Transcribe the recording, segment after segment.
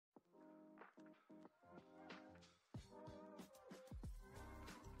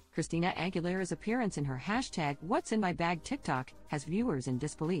Christina Aguilera's appearance in her #What's in my bag TikTok has viewers in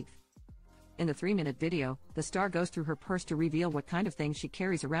disbelief. In the 3-minute video, the star goes through her purse to reveal what kind of things she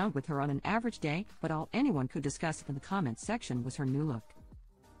carries around with her on an average day, but all anyone could discuss in the comments section was her new look.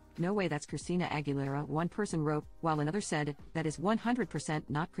 "No way, that's Christina Aguilera," one person wrote, while another said, "That is 100%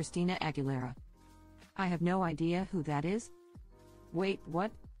 not Christina Aguilera. I have no idea who that is. Wait,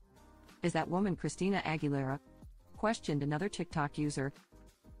 what? Is that woman Christina Aguilera?" questioned another TikTok user.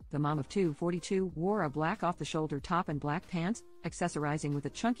 The mom of two, 42, wore a black off-the-shoulder top and black pants, accessorizing with a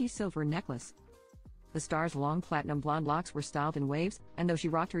chunky silver necklace. The star's long platinum blonde locks were styled in waves, and though she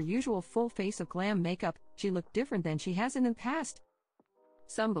rocked her usual full face of glam makeup, she looked different than she has in the past.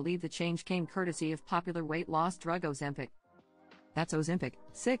 Some believe the change came courtesy of popular weight loss drug Ozempic. "That's Ozympic,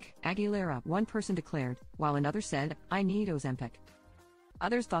 sick, Aguilera," one person declared, while another said, "I need Ozempic."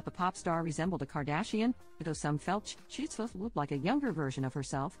 Others thought the pop star resembled a Kardashian, though some felt she looked like a younger version of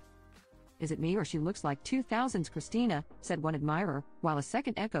herself. "Is it me, or she looks like 2000s Christina?" said one admirer, while a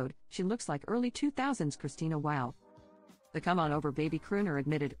second echoed, "She looks like early 2000s Christina, wow." The Come On Over baby crooner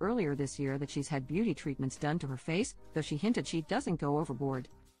admitted earlier this year that she's had beauty treatments done to her face, though she hinted she doesn't go overboard.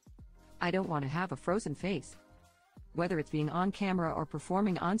 "I don't want to have a frozen face. Whether it's being on camera or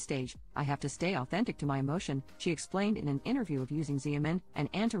performing on stage, I have to stay authentic to my emotion," she explained in an interview of using Xeomin, an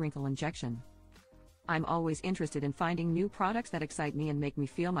anti-wrinkle injection. "I'm always interested in finding new products that excite me and make me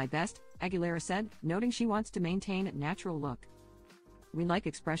feel my best," Aguilera said, noting she wants to maintain a natural look. "We like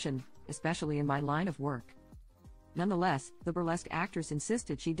expression, especially in my line of work." Nonetheless, the burlesque actress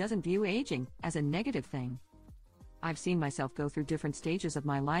insisted she doesn't view aging as a negative thing. "I've seen myself go through different stages of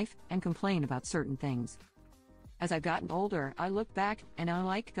my life and complain about certain things. As I've gotten older, I look back, and I'm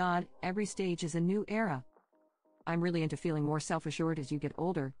like, God, every stage is a new era. I'm really into feeling more self-assured as you get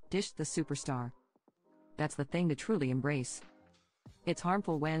older," dished the superstar. "That's the thing to truly embrace. It's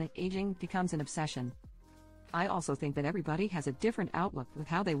harmful when aging becomes an obsession. I also think that everybody has a different outlook with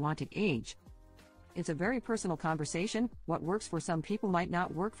how they want to age. It's a very personal conversation. What works for some people might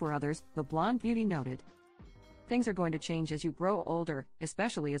not work for others," the blonde beauty noted. "Things are going to change as you grow older,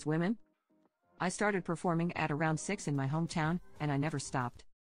 especially as women. I started performing at around 6 in my hometown, and I never stopped.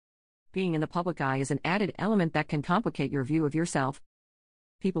 Being in the public eye is an added element that can complicate your view of yourself.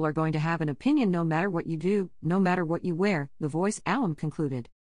 People are going to have an opinion no matter what you do, no matter what you wear," the voice alum concluded.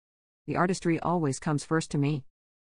 "The artistry always comes first to me.